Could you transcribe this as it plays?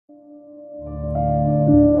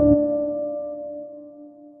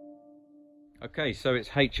Okay, so it's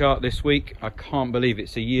HArt this week. I can't believe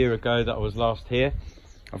it's a year ago that I was last here.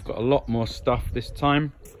 I've got a lot more stuff this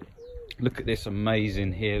time. Look at this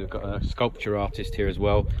amazing here. We've got a sculpture artist here as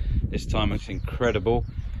well. This time it's incredible.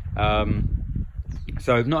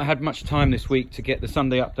 So I've not had much time this week to get the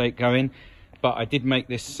Sunday update going, but I did make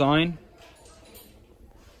this sign.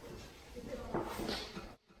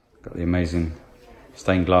 Got the amazing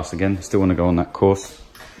stained glass again. Still want to go on that course.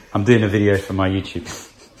 I'm doing a video for my YouTube.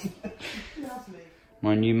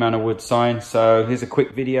 My new manor wood sign. So here's a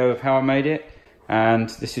quick video of how I made it, and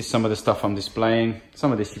this is some of the stuff I'm displaying.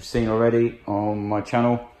 Some of this you've seen already on my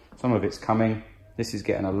channel, some of it's coming. This is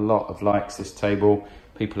getting a lot of likes, this table.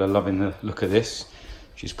 People are loving the look of this,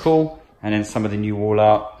 which is cool. And then some of the new wall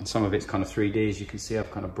art, and some of it's kind of 3D. As you can see, I've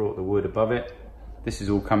kind of brought the wood above it. This is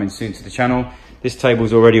all coming soon to the channel. This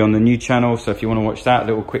table's already on the new channel, so if you want to watch that, a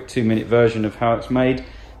little quick 2-minute version of how it's made,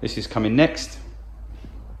 this is coming next.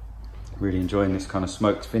 Really enjoying this kind of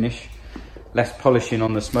smoked finish. Less polishing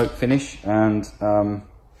on the smoke finish, and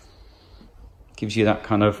gives you that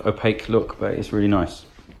kind of opaque look, but it's really nice.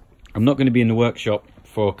 I'm not going to be in the workshop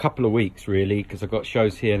for a couple of weeks really, because I've got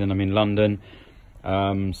shows here, then I'm in London.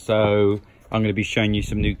 So I'm going to be showing you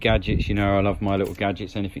some new gadgets. You know, I love my little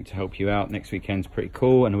gadgets, anything to help you out. Next weekend's pretty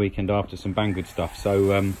cool, and the weekend after some Banggood stuff.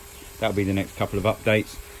 So that'll be the next couple of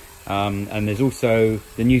updates. And there's also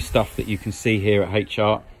the new stuff that you can see here at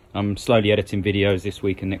HArt. I'm slowly editing videos this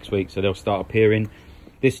week and next week, so they'll start appearing.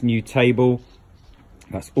 This new table,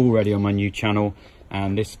 that's already on my new channel,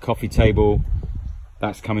 and this coffee table,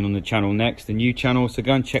 that's coming on the channel next, the new channel, so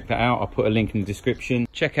go and check that out. I'll put a link in the description.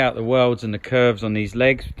 Check out the welds and the curves on these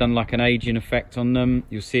legs. We've done like an aging effect on them.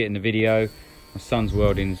 You'll see it in the video. My son's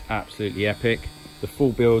welding's absolutely epic. The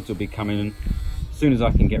full builds will be coming as soon as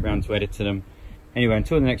I can get around to editing them. Anyway,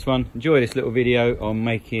 until the next one, enjoy this little video on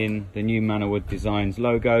making the new Manor Wood Designs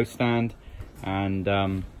logo stand, and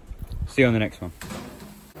see you on the next one.